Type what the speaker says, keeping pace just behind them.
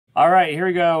All right, here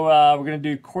we go. We're going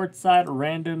to do Courtside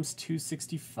Randoms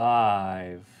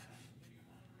 265.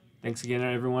 Thanks again,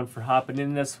 everyone, for hopping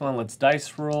in this one. Let's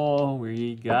dice roll.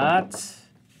 We got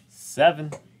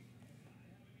 7.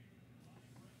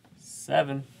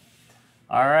 7.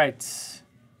 All right.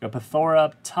 Got Pathora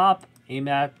up top.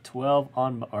 AMAT 12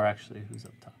 on... Or actually, who's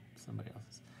up top? Somebody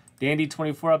else. Dandy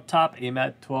 24 up top.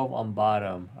 AMAT 12 on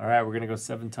bottom. All right, we're going to go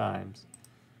 7 times.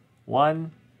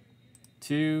 1,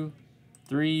 2,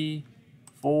 3,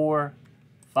 4,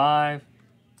 5,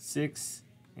 6,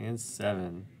 and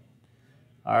 7.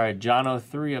 All right, John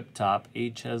 03 up top, A.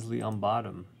 Chesley on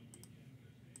bottom.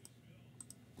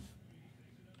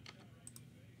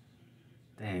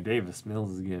 Dang, Davis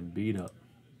Mills is getting beat up.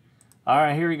 All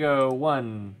right, here we go.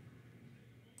 1,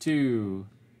 2,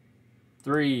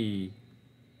 3,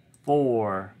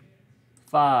 4,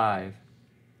 5,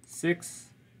 6,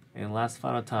 and last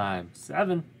final time,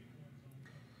 7.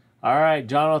 All right,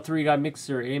 John 03 got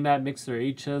Mixer, AMAT Mixer,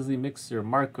 A. Chesley Mixer,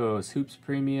 Marcos, Hoops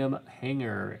Premium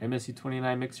Hanger, MSU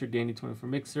 29 Mixer, Danny 24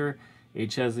 Mixer, A.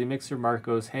 Chesley Mixer,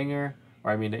 Marcos Hanger, or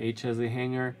I mean the A. Chesley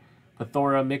Hanger,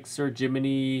 Pathora Mixer,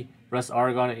 Jiminy, Russ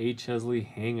Argon, A. Chesley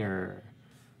Hanger.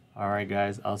 All right,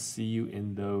 guys, I'll see you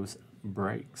in those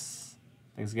breaks.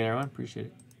 Thanks again, everyone. Appreciate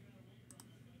it.